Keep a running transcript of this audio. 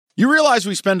You realize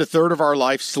we spend a third of our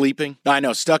life sleeping? I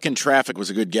know, stuck in traffic was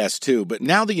a good guess too, but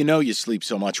now that you know you sleep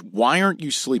so much, why aren't you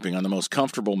sleeping on the most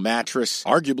comfortable mattress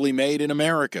arguably made in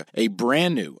America? A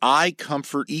brand new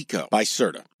iComfort Eco by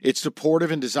Serta. It's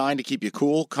supportive and designed to keep you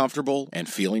cool, comfortable, and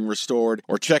feeling restored.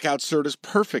 Or check out Serta's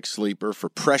Perfect Sleeper for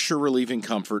pressure-relieving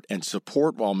comfort and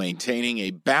support while maintaining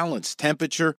a balanced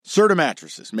temperature. Serta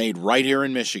mattresses, made right here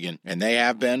in Michigan, and they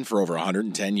have been for over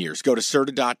 110 years. Go to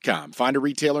Serta.com. Find a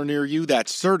retailer near you.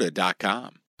 That's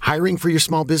Serta.com. Hiring for your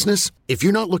small business? If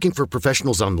you're not looking for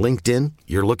professionals on LinkedIn,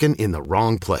 you're looking in the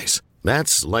wrong place.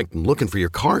 That's like looking for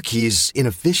your car keys in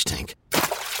a fish tank.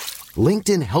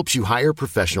 LinkedIn helps you hire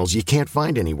professionals you can't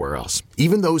find anywhere else,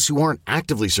 even those who aren't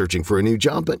actively searching for a new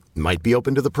job but might be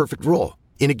open to the perfect role.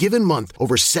 In a given month,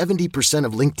 over 70%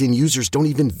 of LinkedIn users don't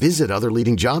even visit other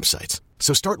leading job sites.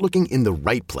 So start looking in the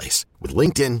right place. With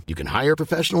LinkedIn, you can hire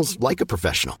professionals like a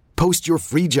professional. Post your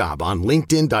free job on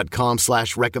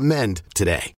linkedin.com/recommend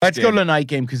today. Let's go to the night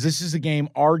game because this is the game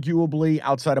arguably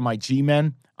outside of my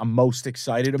G-Men I'm most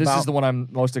excited about. This is the one I'm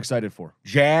most excited for.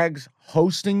 Jags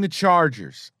hosting the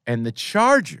Chargers, and the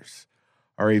Chargers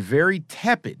are a very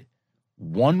tepid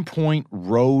 1-point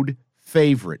road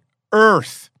favorite.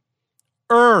 Earth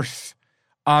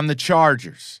on the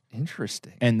Chargers.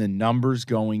 Interesting. And the numbers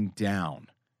going down.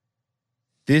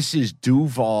 This is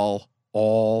Duval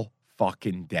all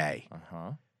fucking day.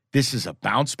 This is a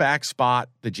bounce back spot.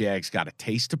 The Jags got a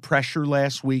taste of pressure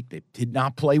last week. They did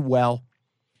not play well.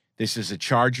 This is a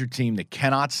Charger team that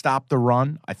cannot stop the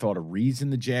run. I thought a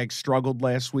reason the Jags struggled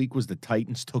last week was the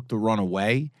Titans took the run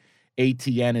away.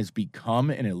 ATN has become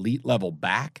an elite level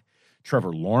back.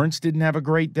 Trevor Lawrence didn't have a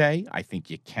great day. I think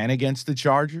you can against the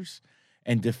Chargers.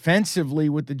 And defensively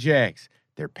with the Jags,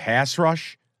 their pass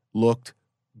rush looked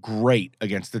great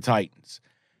against the Titans.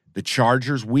 The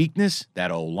Chargers' weakness, that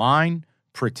O-line,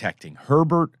 protecting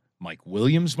Herbert. Mike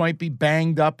Williams might be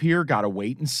banged up here. Got to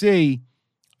wait and see.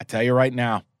 I tell you right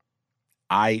now,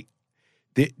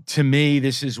 to me,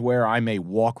 this is where I may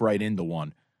walk right into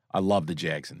one. I love the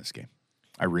Jags in this game.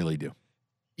 I really do.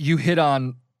 You hit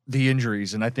on the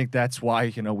injuries, and I think that's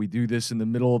why, we do this in the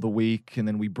middle of the week, and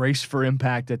then we brace for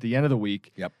impact at the end of the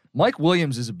week. Yep. Mike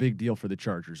Williams is a big deal for the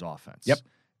Chargers offense. Yep.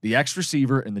 The X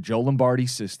receiver in the Joe Lombardi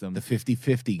system. The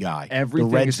 50-50 guy. Everything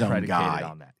the red is zone predicated guy.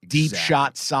 on that. Deep Exactly.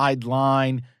 shot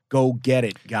sideline, go get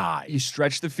it guy. You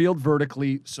stretch the field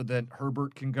vertically so that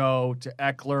Herbert can go to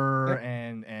Eckler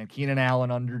and Keenan Allen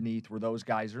underneath where those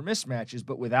guys are mismatches.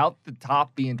 But without the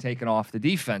top being taken off the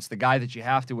defense, the guy that you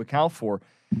have to account for,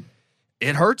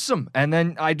 it hurts them. And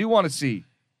then I do want to see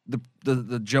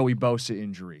the Joey Bosa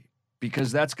injury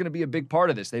because that's going to be a big part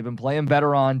of this. They've been playing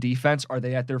better on defense. Are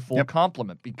they at their full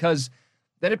complement? Because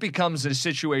then it becomes a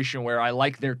situation where I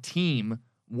like their team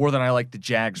more than I like the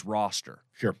Jags roster.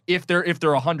 Sure. If they're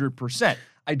 100%.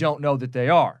 I don't know that they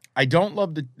are. I don't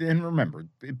love and remember,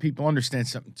 people understand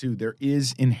something too. There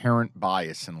is inherent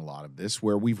bias in a lot of this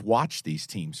where we've watched these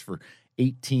teams for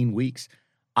 18 weeks.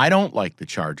 I don't like the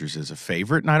Chargers as a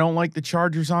favorite, and I don't like the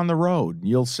Chargers on the road.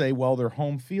 You'll say, well, their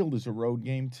home field is a road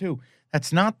game too.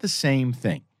 That's not the same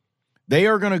thing. They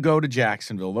are going to go to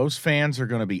Jacksonville. Those fans are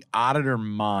going to be out of their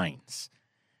minds.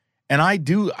 And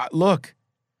look,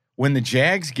 when the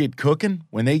Jags get cooking,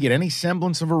 when they get any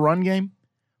semblance of a run game,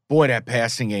 boy, that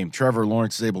passing game, Trevor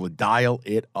Lawrence is able to dial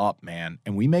it up, man.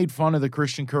 And we made fun of the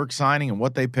Christian Kirk signing and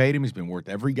what they paid him. He's been worth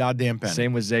every goddamn penny.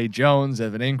 Same with Zay Jones,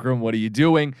 Evan Ingram. What are you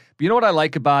doing? But you know what I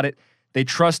like about it? They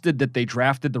trusted that they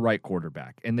drafted the right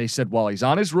quarterback. And they said, well, he's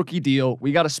on his rookie deal.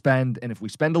 We got to spend. And if we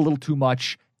spend a little too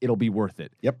much, it'll be worth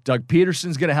it. Yep. Doug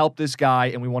Peterson's going to help this guy,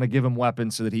 and we want to give him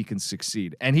weapons so that he can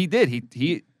succeed. And he did.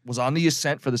 He was on the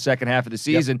ascent for the second half of the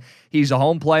season. Yep. He's a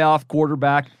home playoff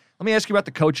quarterback. Let me ask you about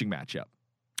the coaching matchup.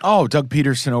 Oh, Doug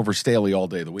Peterson over Staley all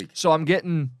day of the week. So I'm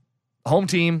getting home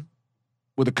team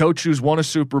with a coach who's won a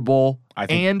Super Bowl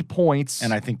and points.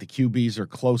 And I think the QBs are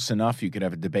close enough. You could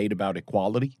have a debate about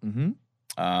equality. Mm-hmm.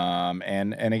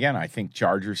 And again, I think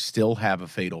Chargers still have a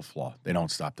fatal flaw. They don't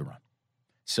stop the run.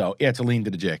 So, yeah, it's a lean to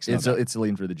the Jags. It's a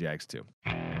lean for the Jags, too.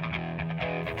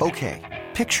 Okay,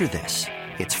 picture this.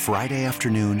 It's Friday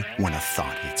afternoon when a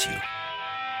thought hits you.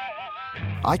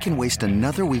 I can waste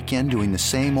another weekend doing the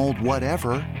same old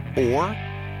whatever, or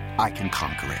I can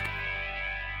conquer it.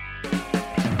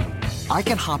 I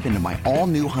can hop into my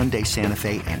all-new Hyundai Santa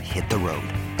Fe and hit the road.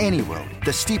 Any road.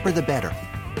 The steeper, the better.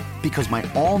 Because my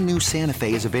all-new Santa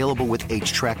Fe is available with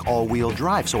H-Track all-wheel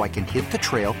drive, so I can hit the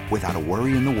trail without a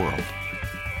worry in the world.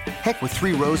 Heck, with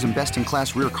 3 rows and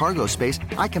best-in-class rear cargo space,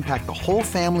 I can pack the whole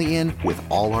family in with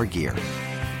all our gear.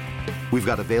 We've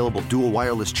got available dual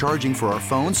wireless charging for our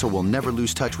phones, so we'll never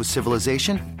lose touch with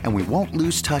civilization, and we won't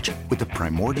lose touch with the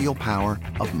primordial power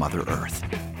of Mother Earth.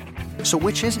 So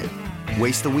which is it?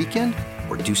 Waste the weekend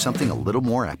or do something a little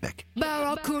more epic?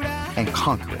 And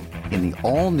conquer it in the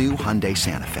all-new Hyundai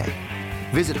Santa Fe.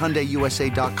 Visit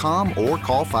HyundaiUSA.com or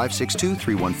call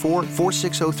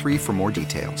 562-314-4603 for more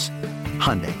details.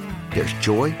 Hyundai, there's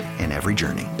joy in every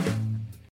journey.